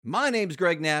My name's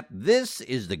Greg Knapp. This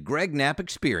is the Greg Knapp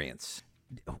Experience.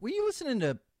 Were you listening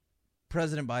to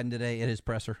President Biden today at his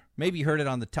presser? Maybe you heard it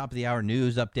on the top of the hour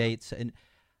news updates. And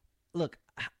look,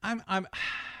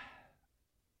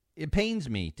 it pains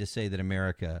me to say that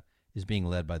America is being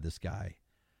led by this guy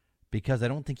because I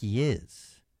don't think he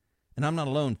is. And I'm not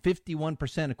alone.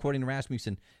 51%, according to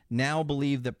Rasmussen, now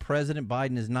believe that President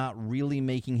Biden is not really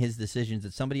making his decisions,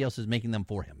 that somebody else is making them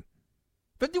for him.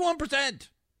 51%.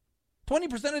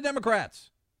 20% of Democrats.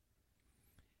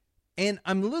 And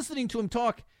I'm listening to him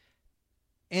talk,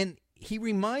 and he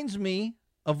reminds me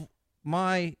of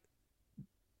my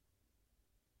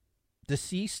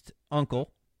deceased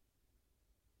uncle,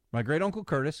 my great uncle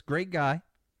Curtis, great guy,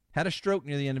 had a stroke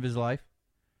near the end of his life.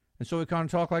 And so he kind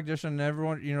of talked like this, and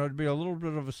everyone, it'd be a little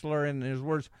bit of a slur in his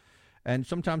words. And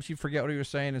sometimes he'd forget what he was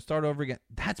saying and start over again.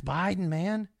 That's Biden,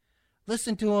 man.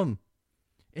 Listen to him.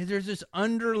 There's this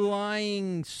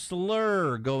underlying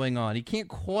slur going on. He can't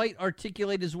quite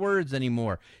articulate his words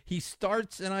anymore. He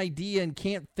starts an idea and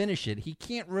can't finish it. He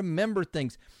can't remember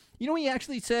things. He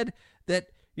actually said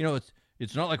that,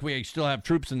 it's not like we still have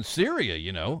troops in Syria,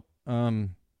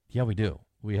 Yeah, we do.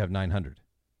 We have 900.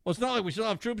 Well, it's not like we still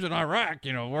have troops in Iraq,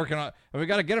 working on, we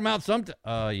got to get them out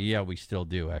sometime. Yeah, we still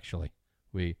do, actually.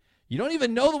 You don't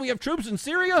even know that we have troops in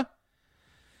Syria?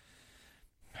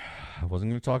 I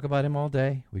wasn't going to talk about him all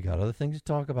day. We got other things to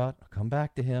talk about. I'll come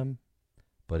back to him.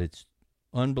 But it's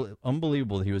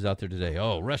unbelievable that he was out there today.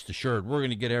 Oh, rest assured, we're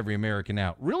going to get every American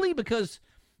out. Really? Because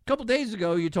a couple days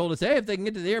ago, you told us, hey, if they can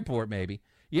get to the airport, maybe.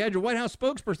 You had your White House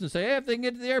spokesperson say, hey, if they can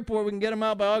get to the airport, we can get them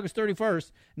out by August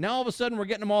 31st. Now, all of a sudden, we're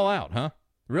getting them all out, huh?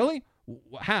 Really?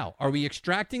 How? Are we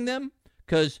extracting them?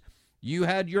 Because you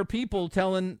had your people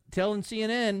telling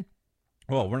CNN,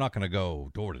 well, we're not going to go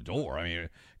door to door. I mean,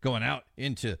 going out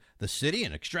into the city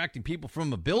and extracting people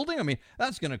from a building, I mean,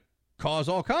 that's going to cause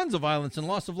all kinds of violence and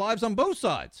loss of lives on both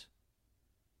sides.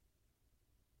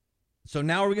 So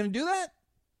now are we going to do that?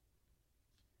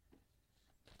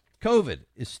 COVID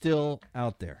is still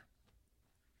out there.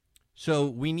 So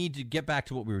we need to get back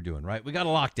to what we were doing, right? We got to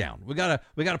lock down. We got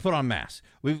to put on masks.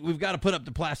 We've got to put up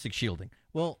the plastic shielding.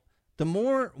 Well, the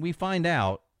more we find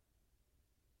out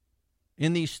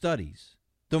in these studies,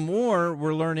 the more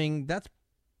we're learning that's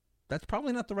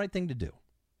probably not the right thing to do.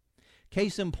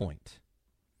 Case in point,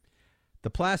 the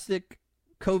plastic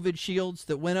COVID shields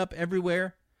that went up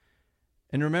everywhere.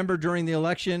 And remember, during the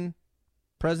election,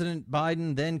 President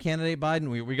Biden, then candidate Biden,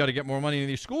 we got to get more money in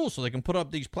these schools so they can put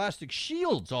up these plastic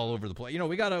shields all over the place.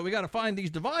 We got to find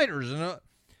these dividers. And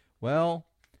well,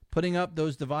 putting up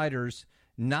those dividers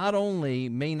not only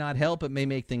may not help, it may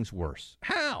make things worse.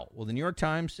 How? Well, the New York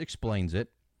Times explains it,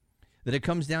 that it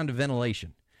comes down to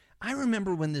ventilation. I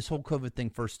remember when this whole COVID thing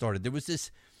first started, there was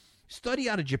this study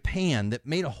out of Japan that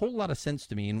made a whole lot of sense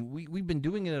to me, and we've been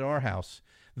doing it at our house.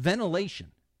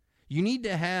 Ventilation. You need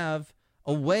to have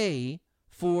a way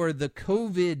for the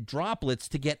COVID droplets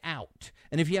to get out.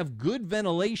 And if you have good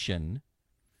ventilation,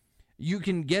 you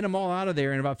can get them all out of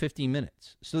there in about 15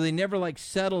 minutes. So they never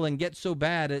settle and get so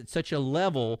bad at such a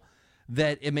level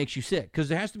that it makes you sick. Because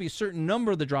there has to be a certain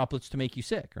number of the droplets to make you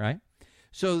sick, right?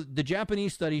 So the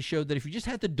Japanese study showed that if you just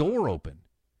had the door open,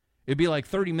 it'd be like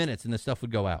 30 minutes and the stuff would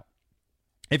go out.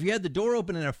 If you had the door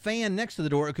open and a fan next to the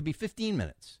door, it could be 15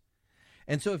 minutes.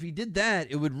 And so if you did that,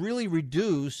 it would really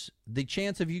reduce the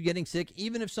chance of you getting sick,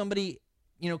 even if somebody,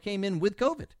 came in with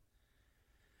COVID.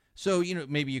 So,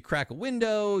 maybe you crack a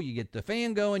window, you get the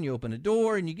fan going, you open a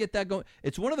door, and you get that going.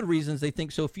 It's one of the reasons they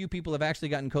think so few people have actually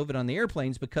gotten COVID on the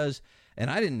airplanes because, and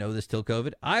I didn't know this till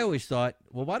COVID, I always thought,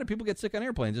 well, why do people get sick on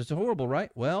airplanes? It's horrible, right?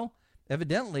 Well,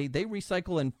 evidently, they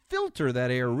recycle and filter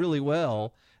that air really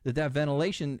well, that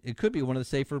ventilation, it could be one of the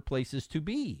safer places to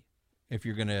be if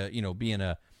you're going to, be in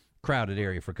a crowded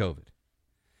area for COVID.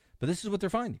 But this is what they're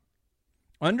finding.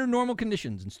 Under normal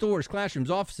conditions in stores,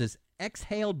 classrooms, offices,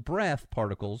 exhaled breath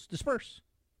particles disperse.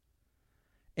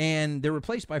 And they're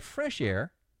replaced by fresh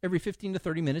air every 15 to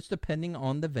 30 minutes, depending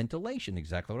on the ventilation.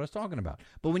 Exactly what I was talking about.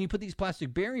 But when you put these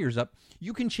plastic barriers up,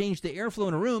 you can change the airflow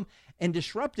in a room and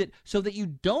disrupt it so that you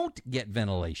don't get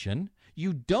ventilation,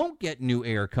 you don't get new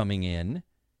air coming in,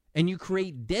 and you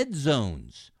create dead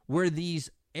zones where these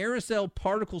aerosol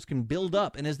particles can build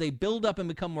up. And as they build up and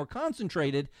become more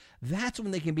concentrated, that's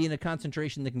when they can be in a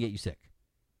concentration that can get you sick.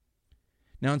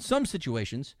 Now, in some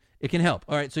situations, it can help.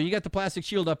 All right, so you got the plastic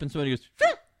shield up and somebody goes,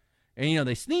 phew! And,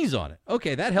 they sneeze on it.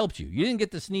 Okay, that helped you. You didn't get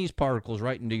the sneeze particles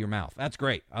right into your mouth. That's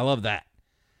great. I love that.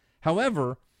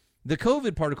 However, the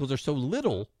COVID particles are so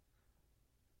little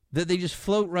that they just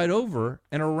float right over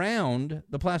and around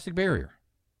the plastic barrier.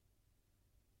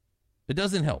 It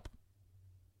doesn't help.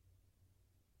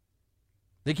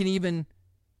 They can even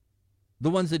the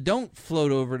ones that don't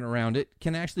float over and around it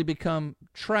can actually become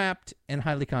trapped and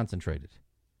highly concentrated.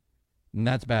 And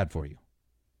that's bad for you.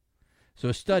 So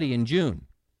a study in June,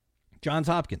 Johns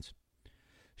Hopkins,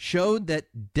 showed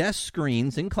that desk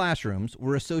screens in classrooms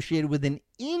were associated with an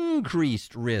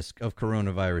increased risk of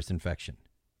coronavirus infection.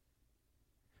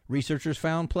 Researchers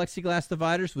found plexiglass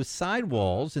dividers with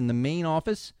sidewalls in the main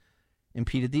office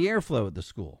impeded the airflow at the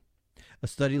school. A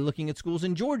study looking at schools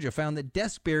in Georgia found that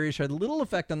desk barriers had little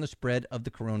effect on the spread of the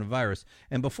coronavirus.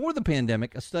 And before the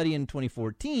pandemic, a study in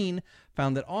 2014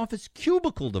 found that office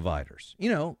cubicle dividers,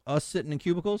 us sitting in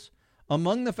cubicles,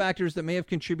 among the factors that may have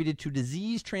contributed to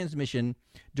disease transmission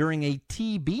during a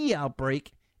TB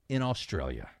outbreak in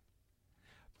Australia.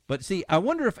 But see, I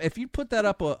wonder if you put that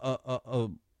up a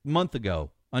month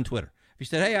ago on Twitter, if you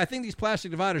said, hey, I think these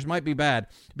plastic dividers might be bad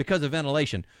because of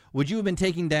ventilation, would you have been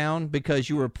taken down because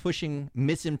you were pushing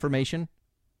misinformation?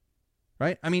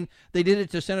 Right? I mean, they did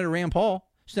it to Senator Rand Paul.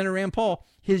 Senator Rand Paul,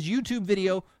 his YouTube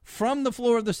video from the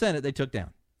floor of the Senate, they took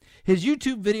down. His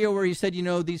YouTube video where he said,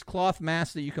 these cloth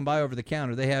masks that you can buy over the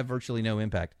counter, they have virtually no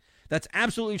impact. That's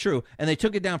absolutely true, and they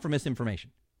took it down for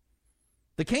misinformation.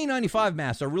 The K95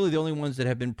 masks are really the only ones that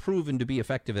have been proven to be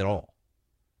effective at all.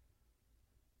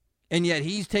 And yet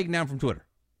he's taken down from Twitter.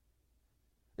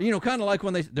 Kind of like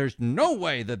when there's no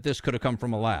way that this could have come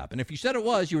from a lab. And if you said it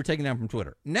was, you were taken down from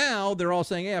Twitter. Now they're all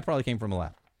saying, yeah, it probably came from a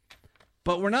lab.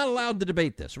 But we're not allowed to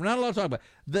debate this. We're not allowed to talk about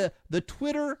it. The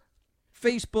Twitter,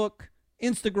 Facebook,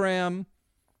 Instagram,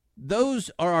 those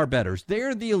are our betters.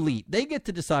 They're the elite. They get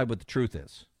to decide what the truth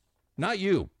is. Not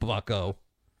you, bucko.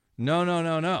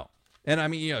 No. And I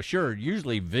mean, sure,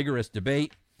 usually vigorous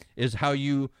debate is how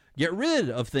you get rid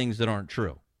of things that aren't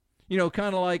true.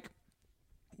 Kind of like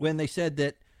when they said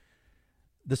that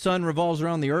the sun revolves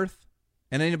around the earth,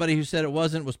 and anybody who said it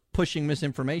wasn't was pushing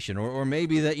misinformation. Or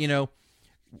maybe that,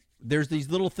 there's these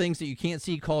little things that you can't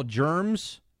see called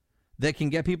germs that can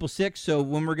get people sick. So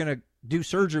when we're going to do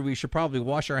surgery, we should probably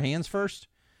wash our hands first.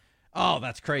 Oh,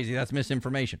 that's crazy. That's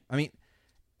misinformation. I mean,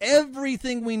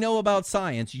 everything we know about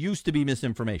science used to be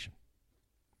misinformation.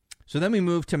 So then we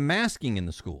move to masking in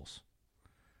the schools.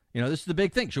 This is the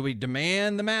big thing. Should we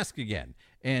demand the mask again?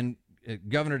 And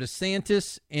Governor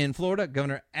DeSantis in Florida,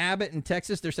 Governor Abbott in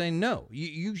Texas, they're saying, no,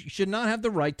 you should not have the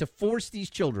right to force these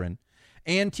children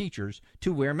and teachers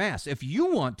to wear masks. If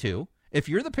you want to, if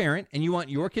you're the parent and you want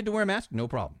your kid to wear a mask, no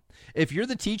problem. If you're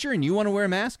the teacher and you want to wear a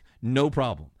mask, no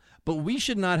problem. But we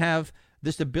should not have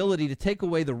this ability to take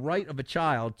away the right of a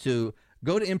child to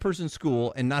go to in-person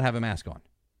school and not have a mask on.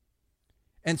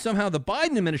 And somehow the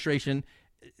Biden administration,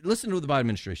 listen to what the Biden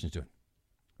administration is doing.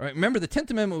 All right, remember, the 10th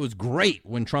Amendment was great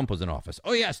when Trump was in office.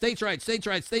 Oh, yeah, states' rights, states'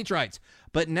 rights, states' rights.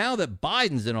 But now that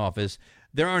Biden's in office,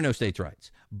 there are no states'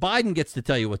 rights. Biden gets to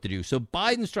tell you what to do. So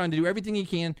Biden's trying to do everything he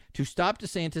can to stop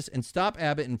DeSantis and stop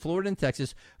Abbott in Florida and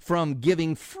Texas from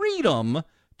giving freedom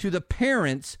to the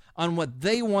parents on what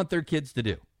they want their kids to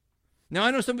do. Now,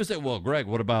 I know some people say, well, Greg,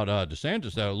 what about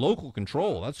DeSantis? Local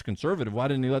control, that's conservative. Why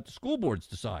didn't he let the school boards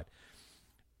decide?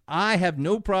 I have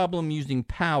no problem using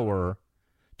power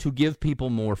to give people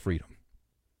more freedom.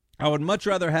 I would much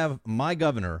rather have my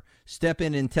governor step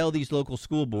in and tell these local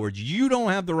school boards, you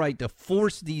don't have the right to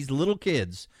force these little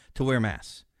kids to wear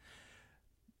masks.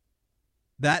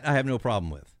 That I have no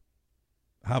problem with.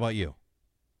 How about you?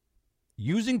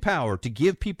 Using power to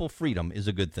give people freedom is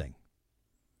a good thing.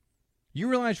 You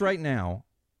realize right now,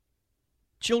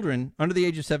 children under the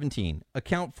age of 17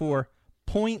 account for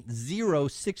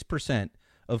 0.06%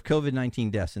 of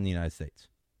COVID-19 deaths in the United States.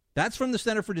 That's from the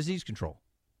Center for Disease Control.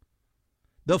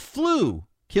 The flu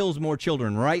kills more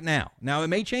children right now. Now, it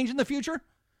may change in the future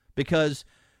because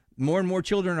more and more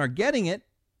children are getting it.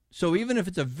 So even if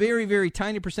it's a very, very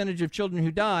tiny percentage of children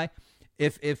who die,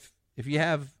 if you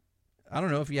have, I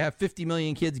don't know, if you have 50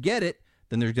 million kids get it,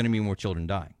 then there's going to be more children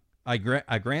dying. I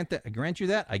grant you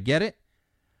that. I get it.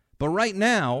 But right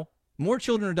now, more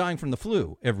children are dying from the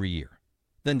flu every year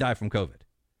than die from COVID.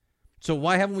 So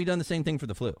why haven't we done the same thing for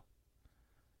the flu?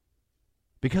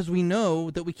 Because we know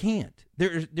that we can't.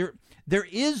 There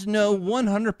is no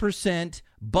 100%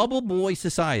 bubble boy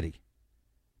society.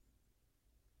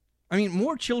 I mean,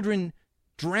 more children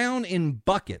drown in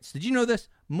buckets. Did you know this?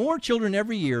 More children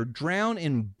every year drown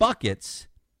in buckets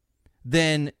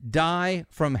than die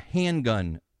from a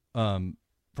handgun.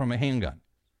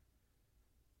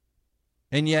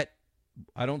 And yet,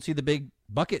 I don't see the big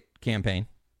bucket campaign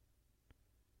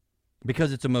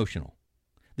because it's emotional.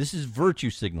 This is virtue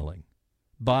signaling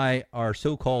by our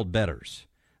so-called betters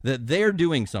that they're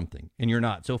doing something and you're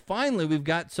not. So finally, we've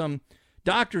got some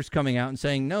doctors coming out and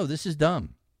saying, no, this is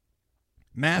dumb.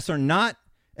 Masks are not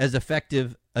as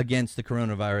effective against the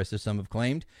coronavirus, as some have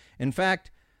claimed. In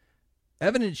fact,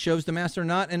 evidence shows the masks are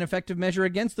not an effective measure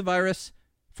against the virus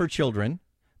for children.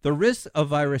 The risk of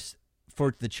virus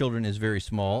for the children is very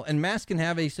small, and masks can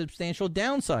have a substantial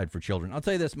downside for children. I'll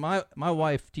tell you this, my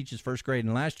wife teaches first grade,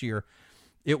 and last year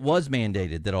it was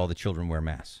mandated that all the children wear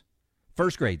masks.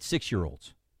 First grade,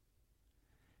 6-year-olds.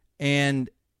 And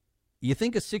you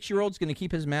think a 6-year-old's going to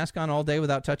keep his mask on all day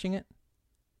without touching it?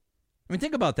 I mean,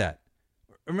 think about that.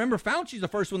 Remember, Fauci's the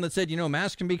first one that said,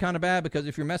 masks can be kind of bad because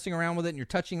if you're messing around with it and you're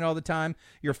touching it all the time,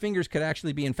 your fingers could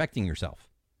actually be infecting yourself.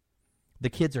 The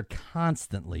kids are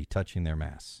constantly touching their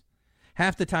masks.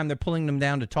 Half the time, they're pulling them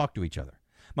down to talk to each other.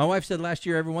 My wife said last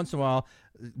year, every once in a while,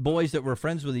 boys that were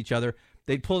friends with each other,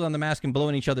 they'd pull down the mask and blow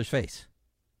in each other's face.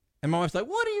 And my wife's like,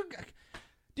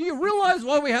 do you realize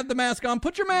why we have the mask on?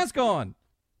 Put your mask on.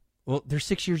 Well, they're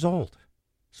 6 years old.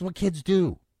 That's what kids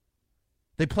do.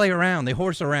 They play around. They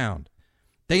horse around.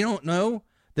 They don't know.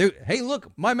 Hey,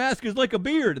 look, my mask is like a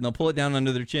beard. And they'll pull it down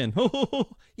under their chin.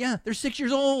 Yeah, they're 6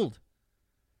 years old.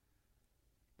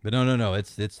 But no.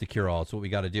 It's the cure-all. It's what we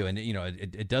got to do. And,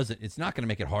 it's not going to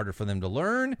make it harder for them to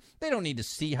learn. They don't need to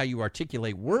see how you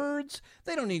articulate words.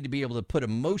 They don't need to be able to put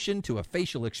emotion to a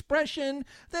facial expression.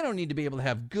 They don't need to be able to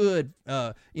have good,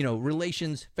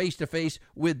 relations face-to-face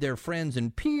with their friends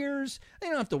and peers. They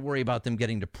don't have to worry about them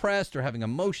getting depressed or having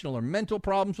emotional or mental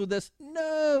problems with this.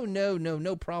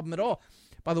 No problem at all.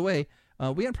 By the way,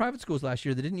 we had private schools last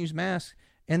year that didn't use masks.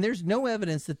 And there's no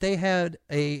evidence that they had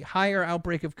a higher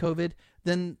outbreak of COVID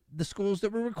than the schools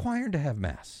that were required to have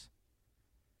masks.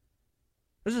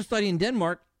 There's a study in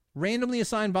Denmark, randomly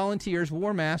assigned volunteers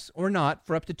wore masks or not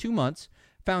for up to 2 months,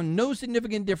 found no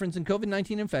significant difference in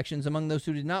COVID-19 infections among those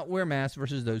who did not wear masks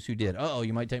versus those who did. Uh-oh,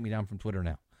 you might take me down from Twitter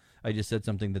now. I just said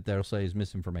something that they'll say is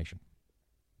misinformation.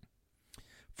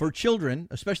 For children,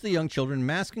 especially young children,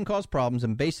 masks can cause problems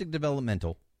in basic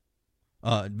developmental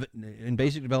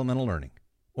learning,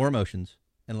 or emotions,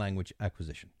 and language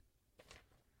acquisition.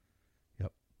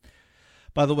 Yep.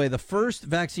 By the way, the first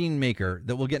vaccine maker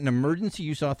that will get an emergency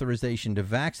use authorization to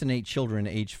vaccinate children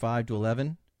aged 5 to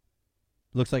 11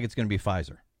 looks like it's going to be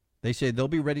Pfizer. They say they'll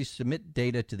be ready to submit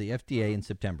data to the FDA in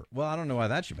September. Well, I don't know why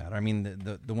that should matter. I mean,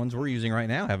 the ones we're using right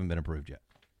now haven't been approved yet.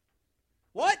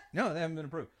 What? No, they haven't been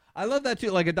approved. I love that,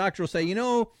 too. Like a doctor will say,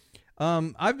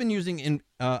 I've been using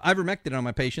ivermectin on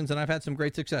my patients, and I've had some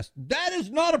great success. That is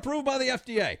not approved by the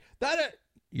FDA.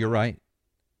 You're right.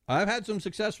 I've had some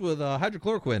success with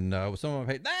hydrochloroquine with some of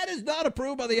my patients. That is not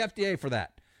approved by the FDA for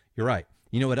that. You're right.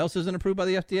 You know what else isn't approved by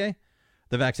the FDA?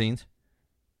 The vaccines.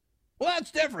 Well,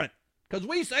 that's different because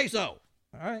we say so.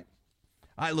 All right.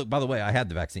 Look, by the way, I had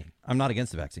the vaccine. I'm not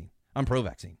against the vaccine. I'm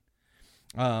pro-vaccine.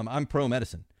 I'm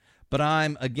pro-medicine. But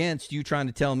I'm against you trying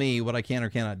to tell me what I can or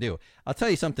cannot do. I'll tell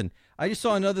you something. I just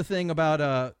saw another thing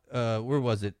about, where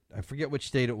was it? I forget which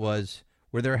state it was,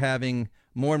 where they're having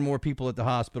more and more people at the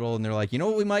hospital, and they're like, you know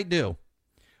what we might do?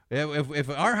 If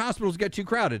our hospitals get too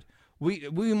crowded,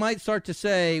 we might start to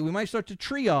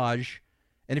triage,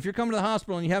 and if you're coming to the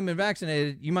hospital and you haven't been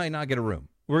vaccinated, you might not get a room.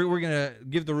 We're going to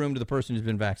give the room to the person who's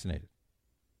been vaccinated.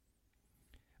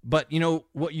 But,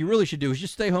 what you really should do is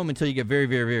just stay home until you get very,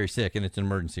 very, very sick and it's an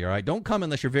emergency, all right? Don't come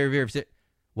unless you're very, very sick.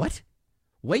 What?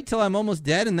 Wait till I'm almost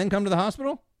dead and then come to the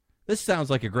hospital? This sounds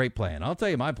like a great plan. I'll tell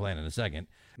you my plan in a second.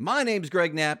 My name's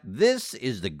Greg Knapp. This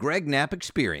is the Greg Knapp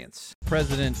Experience.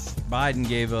 President Biden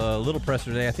gave a little presser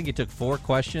today. I think he took 4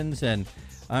 questions, and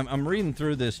I'm reading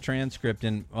through this transcript,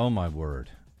 and oh, my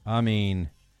word. I mean,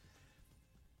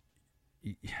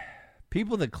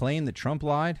 people that claim that Trump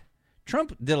lied,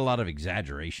 Trump did a lot of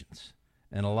exaggerations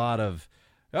and a lot of,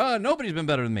 nobody's been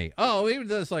better than me. Oh, he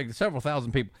does like several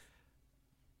thousand people.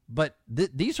 But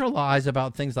these are lies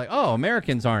about things like,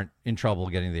 Americans aren't in trouble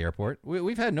getting to the airport.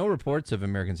 We've had no reports of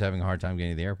Americans having a hard time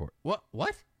getting to the airport. What?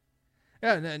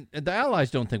 Yeah, and the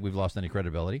allies don't think we've lost any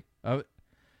credibility.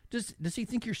 Does he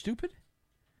think you're stupid?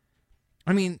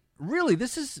 I mean, really,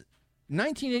 this is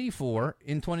 1984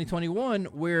 in 2021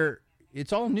 where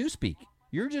it's all newspeak.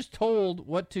 You're just told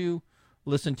what to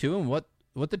listen to and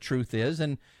what the truth is,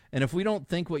 and if we don't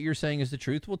think what you're saying is the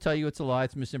truth, we'll tell you it's a lie,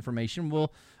 it's misinformation.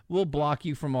 We'll block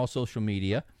you from all social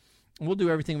media. We'll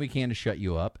do everything we can to shut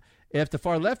you up. If the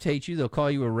far left hates you, they'll call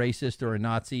you a racist or a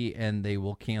Nazi, and they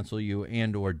will cancel you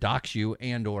and or dox you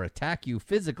and or attack you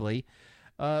physically.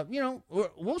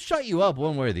 We'll shut you up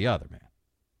one way or the other, man.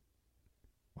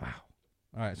 Wow.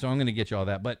 All right, so I'm going to get you all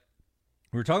that, but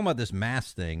we're talking about this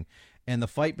mask thing, and the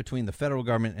fight between the federal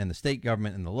government and the state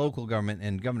government and the local government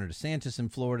and Governor DeSantis in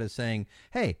Florida saying,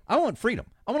 hey, I want freedom.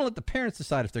 I want to let the parents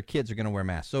decide if their kids are going to wear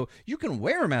masks. So you can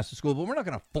wear a mask to school, but we're not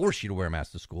going to force you to wear a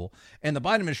mask to school. And the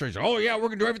Biden administration, oh, yeah, we're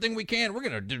going to do everything we can. We're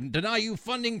going to deny you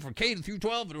funding for K through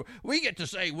 12. We get to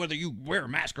say whether you wear a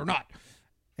mask or not.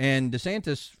 And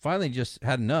DeSantis finally just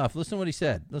had enough. Listen to what he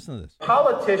said. Listen to this.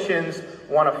 Politicians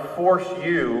want to force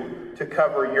you to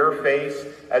cover your face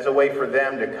as a way for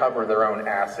them to cover their own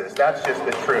asses. That's just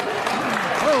the truth.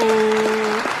 Oh.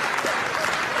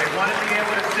 They want to be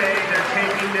able to say they're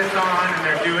taking this on and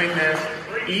they're doing this,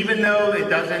 even though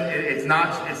it's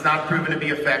not proven to be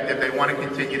effective. They want to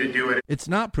continue to do it. It's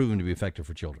not proven to be effective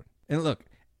for children. And look,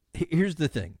 here's the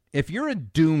thing. If you're a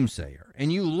doomsayer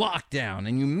and you lock down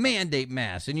and you mandate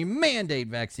masks and you mandate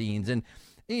vaccines and,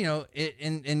 you know,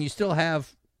 and you still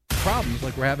have problems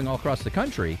like we're having all across the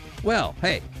country, well,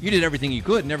 hey, you did everything you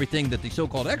could and everything that the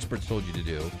so-called experts told you to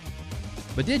do.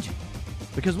 But did you?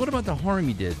 Because what about the harm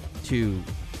you did to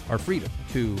our freedom,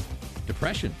 to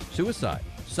depression, suicide,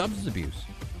 substance abuse,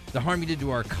 the harm you did to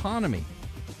our economy?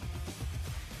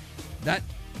 That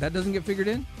doesn't get figured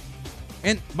in?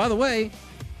 And by the way,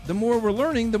 the more we're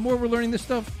learning this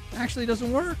stuff actually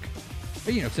doesn't work.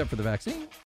 You know, except for the vaccine.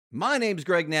 My name's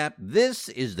Greg Knapp. This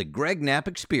is the Greg Knapp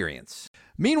Experience.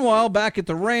 Meanwhile, back at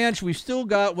the ranch, we've still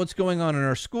got what's going on in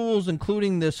our schools,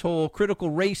 including this whole critical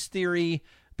race theory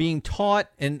being taught.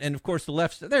 And of course, the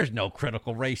left, there's no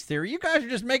critical race theory. You guys are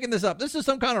just making this up. This is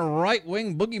some kind of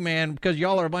right-wing boogeyman because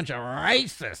y'all are a bunch of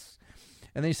racists.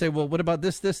 And then you say, well, what about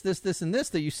this, and this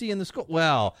that you see in the school?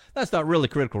 Well, that's not really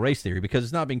critical race theory because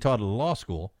it's not being taught at a law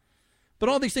school. But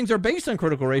all these things are based on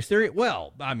critical race theory.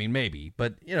 Well, I mean, maybe.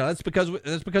 But, you know, that's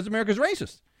because America's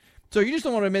racist. So you just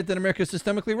don't want to admit that America is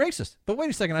systemically racist. But wait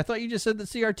a second. I thought you just said that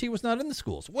CRT was not in the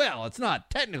schools. Well, it's not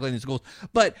technically in the schools.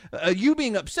 But you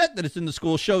being upset that it's in the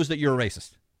schools shows that you're a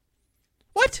racist.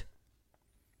 What?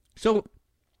 So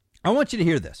I want you to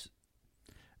hear this.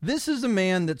 This is a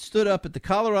man that stood up at the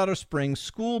Colorado Springs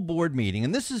school board meeting,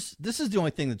 and this is the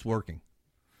only thing that's working,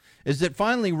 is that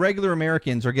finally regular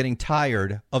Americans are getting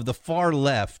tired of the far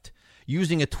left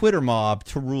using a Twitter mob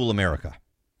to rule America.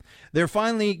 They're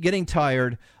finally getting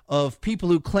tired of people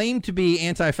who claim to be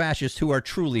anti-fascist who are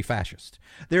truly fascist.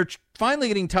 They're finally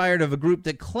getting tired of a group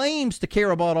that claims to care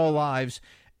about all lives,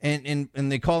 and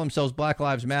they call themselves Black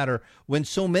Lives Matter, when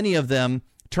so many of them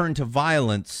turn to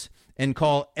violence and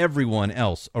call everyone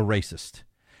else a racist.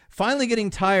 Finally getting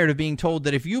tired of being told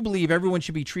that if you believe everyone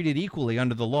should be treated equally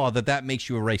under the law, that makes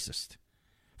you a racist.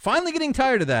 Finally getting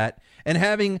tired of that and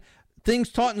having things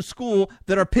taught in school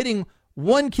that are pitting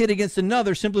one kid against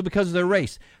another simply because of their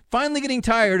race. Finally getting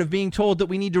tired of being told that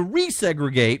we need to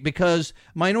resegregate because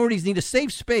minorities need a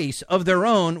safe space of their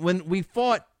own when we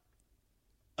fought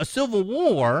a civil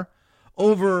war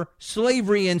over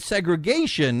slavery and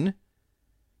segregation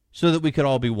so that we could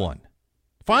all be one.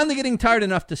 Finally getting tired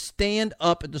enough to stand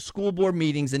up at the school board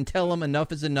meetings and tell them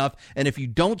enough is enough. And if you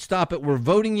don't stop it, we're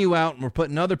voting you out and we're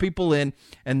putting other people in.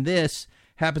 And this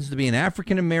happens to be an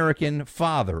African-American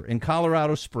father in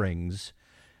Colorado Springs.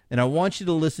 And I want you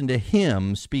to listen to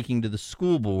him speaking to the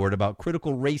school board about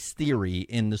critical race theory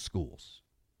in the schools.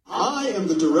 I am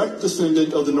the direct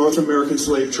descendant of the North American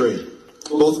slave trade.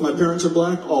 Both my parents are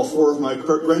black, all 4 of my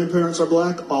grandparents are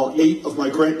black, all 8 of my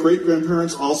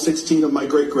great-great-grandparents, all 16 of my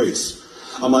great-greats.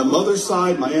 On my mother's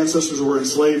side, my ancestors were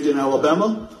enslaved in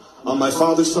Alabama. On my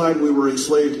father's side, we were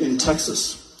enslaved in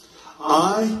Texas.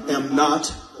 I am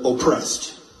not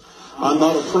oppressed. I'm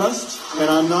not oppressed, and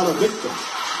I'm not a victim.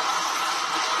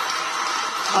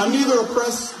 I'm neither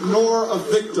oppressed nor a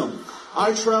victim.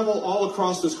 I travel all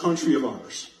across this country of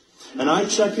ours. And I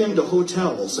check into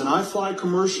hotels, and I fly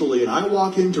commercially, and I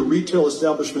walk into retail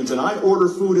establishments, and I order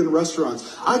food in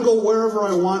restaurants. I go wherever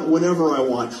I want, whenever I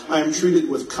want. I am treated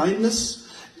with kindness,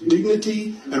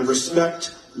 dignity, and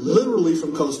respect, literally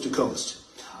from coast to coast.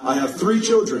 I have 3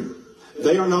 children.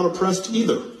 They are not oppressed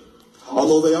either,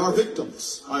 although they are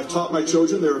victims. I've taught my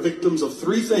children they are victims of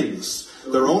 3 things: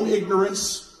 their own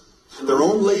ignorance, their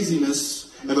own laziness,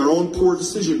 and their own poor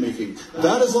decision-making.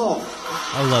 That is all.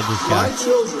 I love this guy. My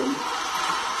children,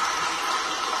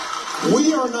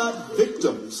 we are not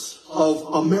victims of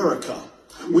America.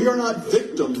 We are not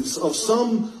victims of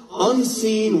some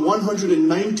unseen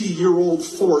 190-year-old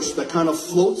force that kind of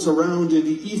floats around in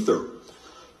the ether.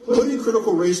 Putting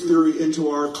critical race theory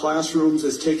into our classrooms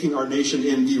is taking our nation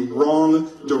in the wrong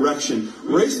direction.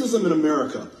 Racism in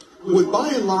America would by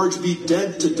and large be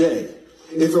dead today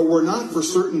if it were not for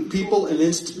certain people and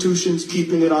institutions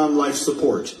keeping it on life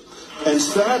support. And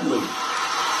sadly,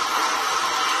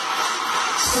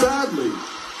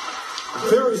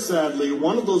 Very sadly,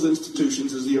 one of those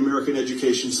institutions is the American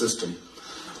education system.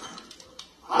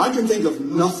 I can think of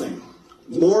nothing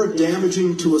more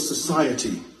damaging to a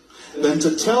society than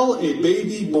to tell a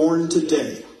baby born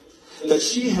today that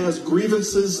she has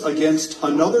grievances against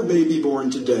another baby born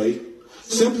today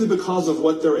simply because of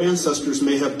what their ancestors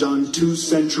may have done 2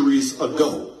 centuries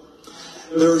ago.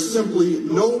 There is simply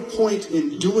no point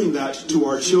in doing that to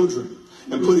our children.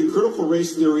 And putting critical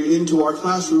race theory into our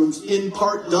classrooms in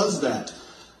part does that.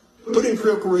 Putting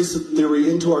critical race theory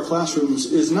into our classrooms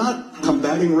is not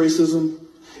combating racism,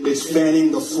 it's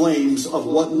fanning the flames of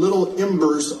what little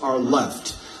embers are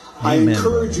left. I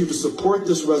encourage you to support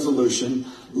this resolution.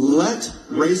 Let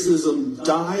racism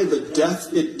die the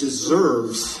death it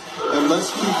deserves, and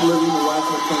let's keep living the life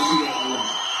of the country that we want.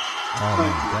 Oh,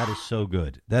 man, that is so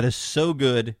good. That is so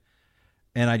good.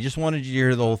 And I just wanted you to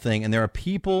hear the whole thing. And there are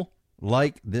people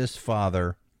like this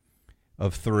father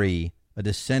of 3, a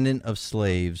descendant of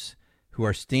slaves, who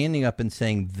are standing up and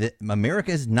saying that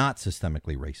America is not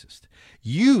systemically racist.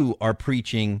 You are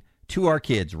preaching to our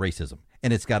kids racism,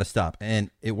 and it's got to stop. And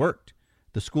it worked.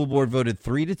 The school board voted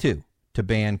 3-2 to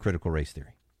ban critical race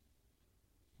theory.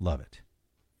 Love it.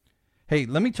 Hey,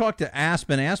 let me talk to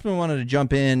Aspen. Aspen wanted to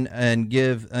jump in and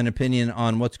give an opinion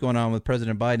on what's going on with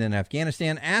President Biden in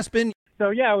Afghanistan. Aspen? So,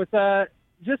 yeah, I was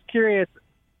just curious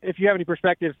if you have any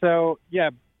perspective. So, yeah,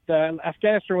 the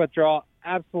Afghanistan withdrawal,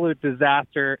 absolute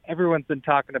disaster. Everyone's been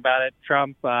talking about it.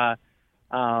 Trump,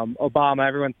 Obama,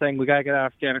 everyone's saying we got to get out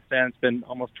of Afghanistan. It's been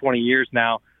almost 20 years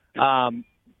now.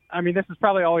 I mean, this is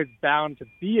probably always bound to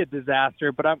be a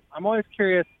disaster, but I'm always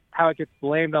curious how it gets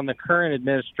blamed on the current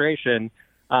administration.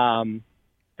 And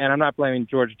I'm not blaming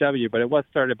George W., but it was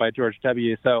started by George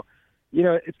W. So, you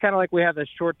know, it's kind of like we have this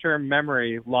short-term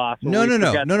memory loss. No.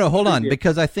 Hold on,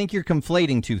 because I think you're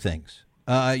conflating 2 things.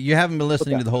 You haven't been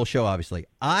listening to the whole show, obviously.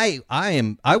 I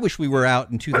wish we were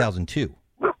out in 2002.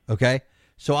 Okay,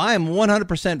 so I am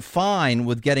 100% fine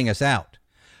with getting us out.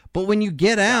 But when you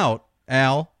get out,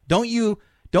 Al, don't you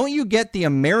get the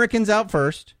Americans out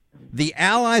first, the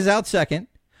allies out second,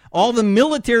 all the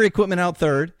military equipment out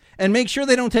third, and make sure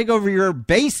they don't take over your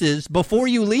bases before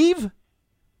you leave?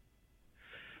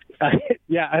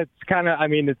 Yeah, it's kind of. I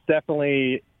mean, it's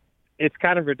definitely. It's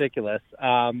kind of ridiculous.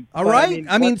 All right.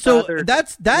 I mean, so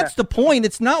that's the point.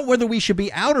 It's not whether we should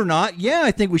be out or not. Yeah,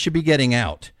 I think we should be getting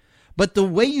out. But the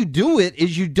way you do it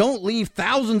is you don't leave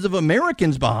thousands of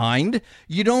Americans behind.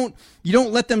 You don't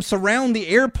let them surround the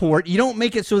airport. You don't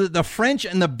make it so that the French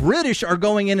and the British are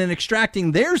going in and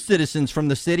extracting their citizens from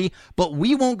the city, but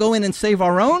we won't go in and save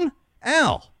our own?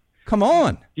 Al, come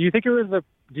on. Do you think it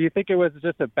was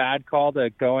just a bad call to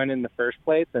go in the first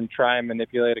place and try and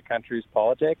manipulate a country's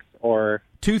politics? Or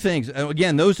 2 things.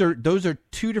 Again, those are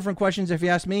 2 different questions if you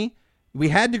ask me. We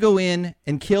had to go in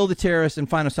and kill the terrorists and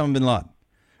find Osama bin Laden.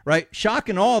 Right? Shock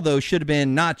and awe, though, should have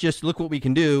been not just look what we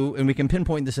can do and we can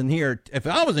pinpoint this in here. If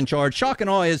I was in charge, shock and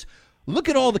awe is look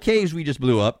at all the caves we just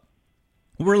blew up.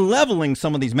 We're leveling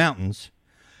some of these mountains.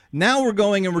 Now we're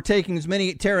going and we're taking as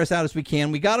many terrorists out as we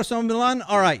can. We got Osama bin Laden.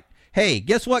 All right. Hey,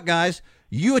 guess what, guys?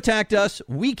 You attacked us.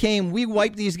 We came. We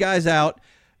wiped these guys out.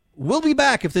 We'll be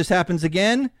back if this happens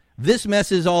again. This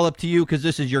mess is all up to you because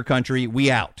this is your country.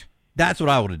 We out. That's what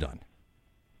I would have done.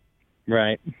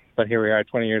 Right. But here we are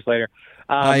 20 years later.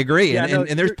 I agree. Yeah,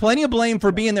 and there's plenty of blame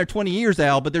for being there 20 years,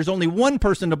 Al, but there's only one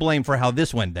person to blame for how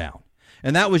this went down.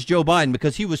 And that was Joe Biden,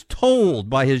 because he was told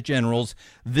by his generals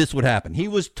this would happen. He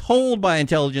was told by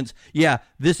intelligence, yeah,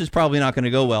 this is probably not going to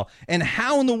go well. And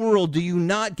how in the world do you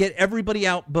not get everybody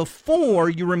out before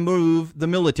you remove the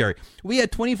military? We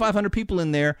had 2,500 people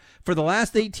in there for the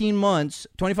last 18 months,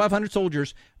 2,500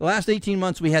 soldiers. The last 18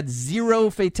 months, we had 0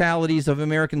 fatalities of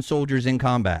American soldiers in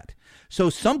combat. So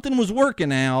something was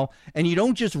working, Al, and you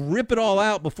don't just rip it all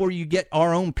out before you get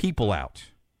our own people out.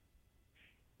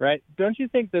 Right. Don't you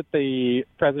think that the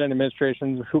president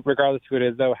administration, regardless of who it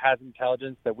is, though, has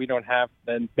intelligence that we don't have,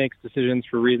 and makes decisions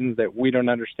for reasons that we don't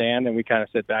understand, and we kind of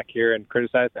sit back here and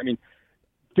criticize? I mean,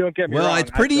 don't get me wrong. Well,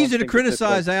 it's pretty easy to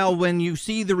criticize, Al, when you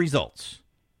see the results,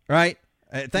 right?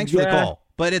 Thanks for the call.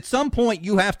 But at some point,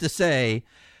 you have to say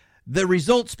the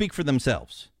results speak for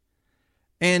themselves.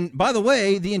 And by the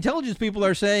way, the intelligence people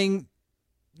are saying,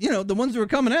 you know, the ones who are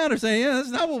coming out are saying, yeah, that's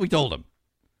not what we told them.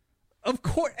 Of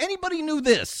course, anybody knew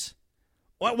this.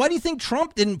 Why do you think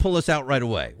Trump didn't pull us out right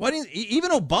away?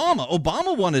 Even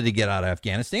Obama wanted to get out of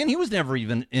Afghanistan. He was never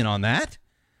even in on that.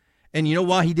 And you know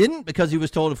why he didn't? Because he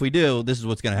was told if we do, this is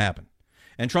what's going to happen.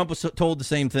 And Trump was told the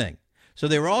same thing. So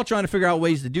they were all trying to figure out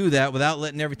ways to do that without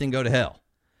letting everything go to hell.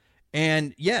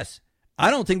 And yes,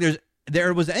 I don't think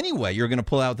there was any way you're going to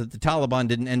pull out that the Taliban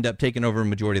didn't end up taking over a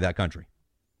majority of that country.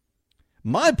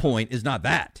 My point is not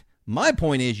that. My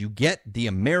point is you get the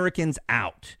Americans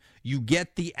out. You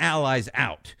get the allies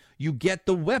out. You get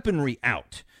the weaponry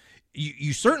out.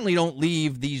 You certainly don't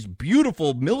leave these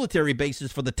beautiful military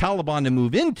bases for the Taliban to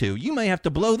move into. You may have to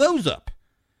blow those up.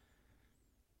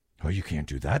 Oh, you can't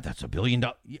do that. That's $1 billion.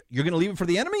 You're going to leave it for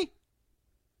the enemy?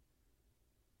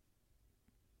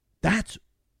 That's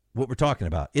what we're talking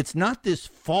about. It's not this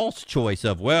false choice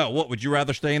of, well, what, would you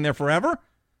rather stay in there forever?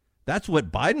 That's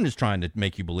what Biden is trying to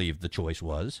make you believe the choice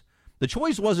was. The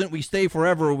choice wasn't we stay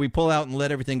forever or we pull out and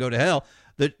let everything go to hell.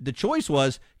 The choice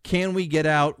was, can we get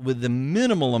out with the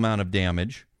minimal amount of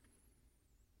damage?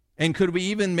 And could we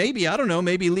even maybe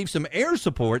leave some air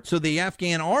support so the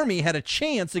Afghan army had a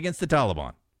chance against the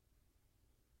Taliban?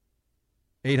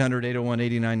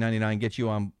 800-801-8999 gets you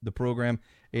on the program.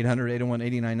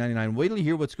 800-801-8999. Wait till you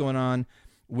hear what's going on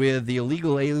with the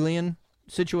illegal alien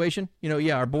situation.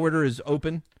 Our border is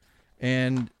open,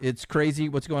 and it's crazy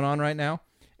what's going on right now.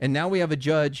 And now we have a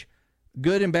judge,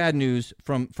 good and bad news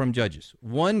from judges.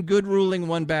 One good ruling,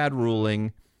 one bad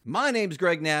ruling. My name's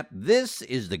Greg Knapp. This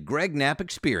is the Greg Knapp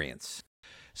Experience.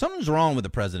 Something's wrong with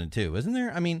the president, too, isn't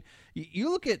there? I mean,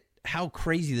 you look at how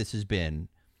crazy this has been.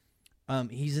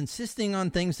 He's insisting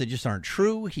on things that just aren't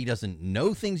true. He doesn't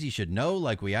know things he should know,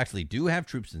 like we actually do have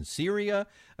troops in Syria.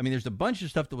 I mean, there's a bunch of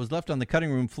stuff that was left on the cutting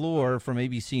room floor from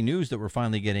ABC News that we're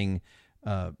finally getting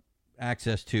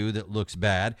access to that looks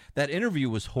bad. That interview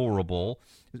was horrible.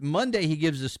 Monday, he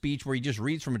gives a speech where he just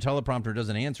reads from a teleprompter,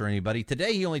 doesn't answer anybody.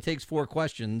 Today, he only takes 4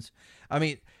 questions. I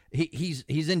mean,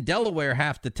 he's in Delaware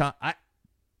half the time.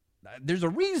 There's a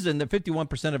reason that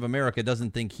 51% of America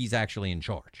doesn't think he's actually in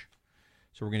charge.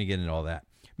 So we're going to get into all that.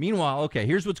 Meanwhile, okay,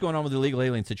 here's what's going on with the illegal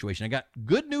alien situation. I got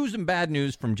good news and bad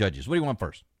news from judges. What do you want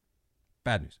first?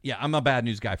 Bad news. Yeah, I'm a bad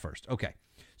news guy first. Okay,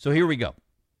 so here we go.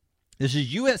 This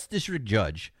is U.S. District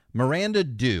Judge Miranda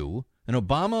Dew, an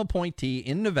Obama appointee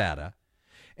in Nevada.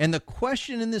 And the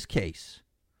question in this case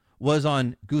was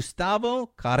on Gustavo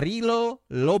Carrillo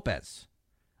Lopez,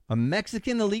 a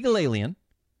Mexican illegal alien.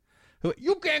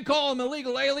 You can't call him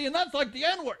illegal alien. That's like the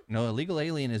N-word. No, illegal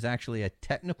alien is actually a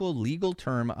technical legal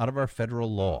term out of our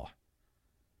federal law.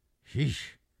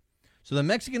 Sheesh. So the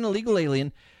Mexican illegal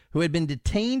alien who had been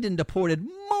detained and deported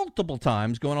multiple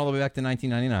times, going all the way back to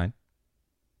 1999,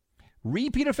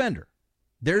 repeat offender.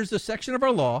 There's a section of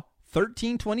our law,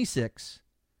 1326,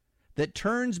 that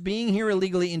turns being here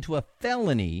illegally into a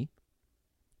felony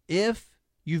if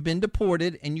you've been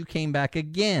deported and you came back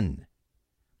again.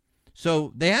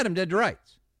 So they had him dead to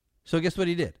rights. So guess what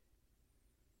he did?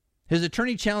 His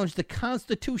attorney challenged the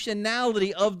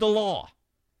constitutionality of the law.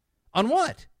 On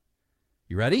what?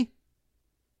 You ready?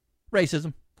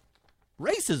 Racism.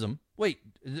 Racism? Wait,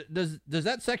 does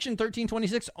that section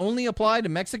 1326 only apply to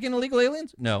Mexican illegal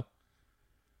aliens? No.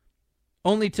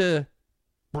 Only to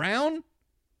brown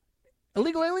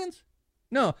illegal aliens?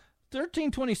 No.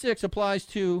 1326 applies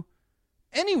to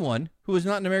anyone who is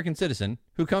not an American citizen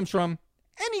who comes from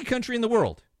any country in the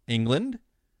world. England,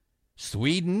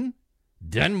 Sweden,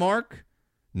 Denmark,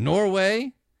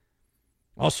 Norway,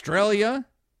 Australia,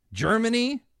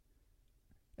 Germany,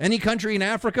 any country in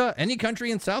Africa, any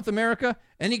country in South America,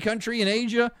 any country in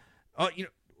Asia,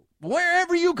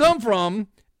 wherever you come from,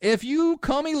 if you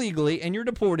come illegally and you're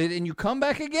deported and you come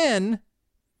back again,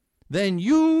 then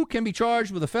you can be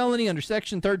charged with a felony under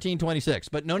Section 1326.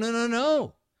 But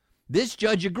no. This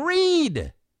judge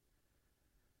agreed.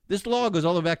 This law goes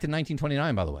all the way back to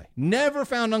 1929, by the way. Never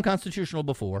found unconstitutional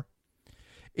before.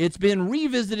 It's been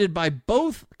revisited by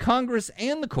both Congress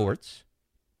and the courts.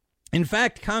 In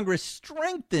fact, Congress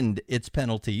strengthened its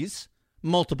penalties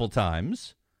multiple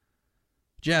times.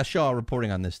 Jas Shaw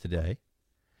reporting on this today.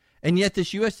 And yet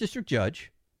this U.S. District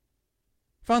Judge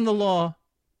found the law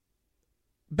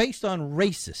based on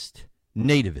racist,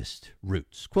 nativist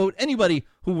roots. Quote, anybody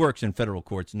who works in federal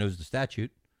courts knows the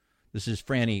statute. This is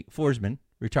Franny Forsman,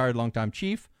 retired longtime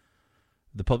chief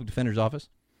of the Public Defender's Office.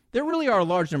 There really are a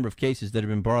large number of cases that have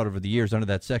been brought over the years under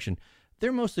that section.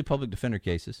 They're mostly public defender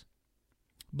cases.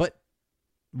 But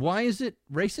why is it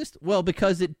racist? Well,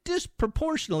 because it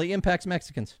disproportionately impacts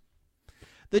Mexicans.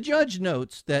 The judge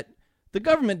notes that the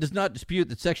government does not dispute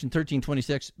that Section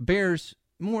 1326 bears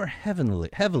more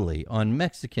heavily on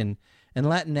Mexican and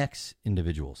Latinx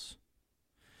individuals.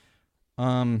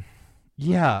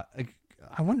 Yeah,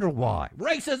 I wonder why.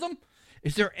 Racism?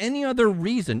 Is there any other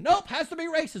reason? Nope, has to be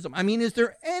racism. I mean, is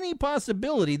there any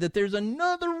possibility that there's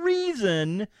another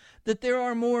reason that there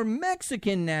are more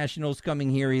Mexican nationals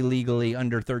coming here illegally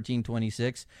under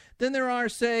 1326 than there are,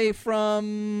 say,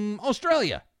 from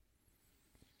Australia?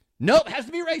 Nope, has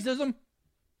to be racism.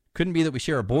 Couldn't be that we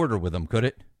share a border with them, could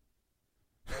it?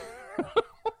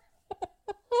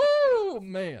 Oh,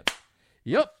 man.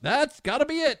 Yep, that's got to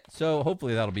be it. So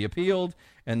hopefully that'll be appealed,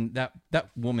 and that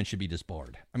woman should be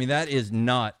disbarred. I mean, that is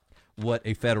not what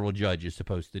a federal judge is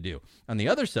supposed to do. On the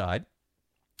other side,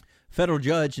 federal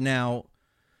judge now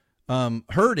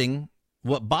hurting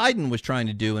what Biden was trying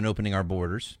to do in opening our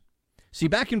borders. See,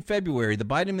 back in February, the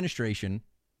Biden administration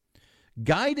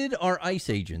guided our ICE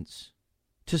agents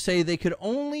to say they could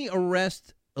only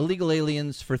arrest illegal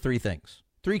aliens for three things,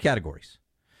 three categories.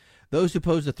 Those who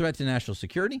pose a threat to national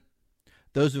security,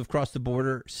 those who have crossed the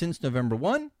border since November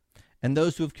 1, and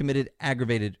those who have committed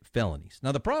aggravated felonies.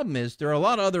 Now, the problem is there are a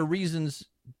lot of other reasons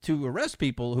to arrest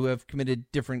people who have committed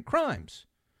different crimes.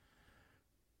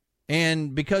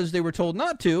 And because they were told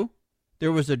not to,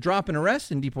 there was a drop in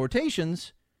arrests and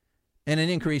deportations and an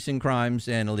increase in crimes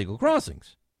and illegal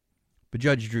crossings. But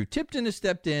Judge Drew Tipton has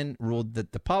stepped in, ruled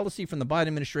that the policy from the Biden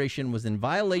administration was in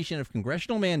violation of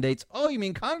congressional mandates. Oh, you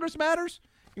mean Congress matters?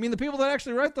 You mean the people that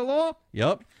actually write the law?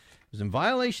 Yep. It was in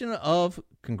violation of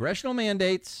congressional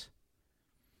mandates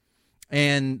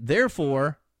and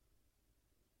therefore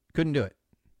couldn't do it.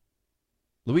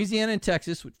 Louisiana and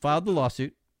Texas filed the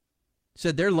lawsuit,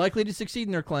 said they're likely to succeed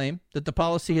in their claim that the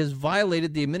policy has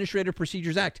violated the Administrative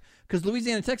Procedures Act, because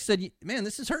Louisiana and Texas said, man,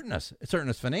 this is hurting us. It's hurting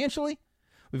us financially.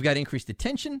 We've got increased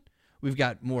detention. We've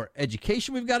got more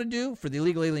education we've got to do for the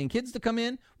illegal alien kids to come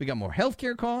in. We got more health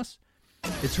care costs.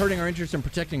 It's hurting our interest in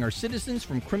protecting our citizens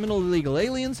from criminal illegal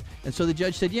aliens. And so the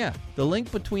judge said, yeah, the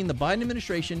link between the Biden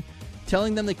administration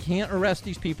telling them they can't arrest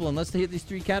these people unless they hit these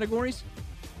three categories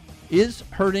is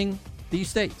hurting these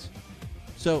states.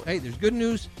 So, hey, there's good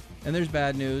news and there's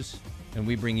bad news, and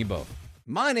we bring you both.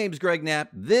 My name's Greg Knapp.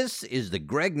 This is the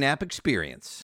Greg Knapp Experience.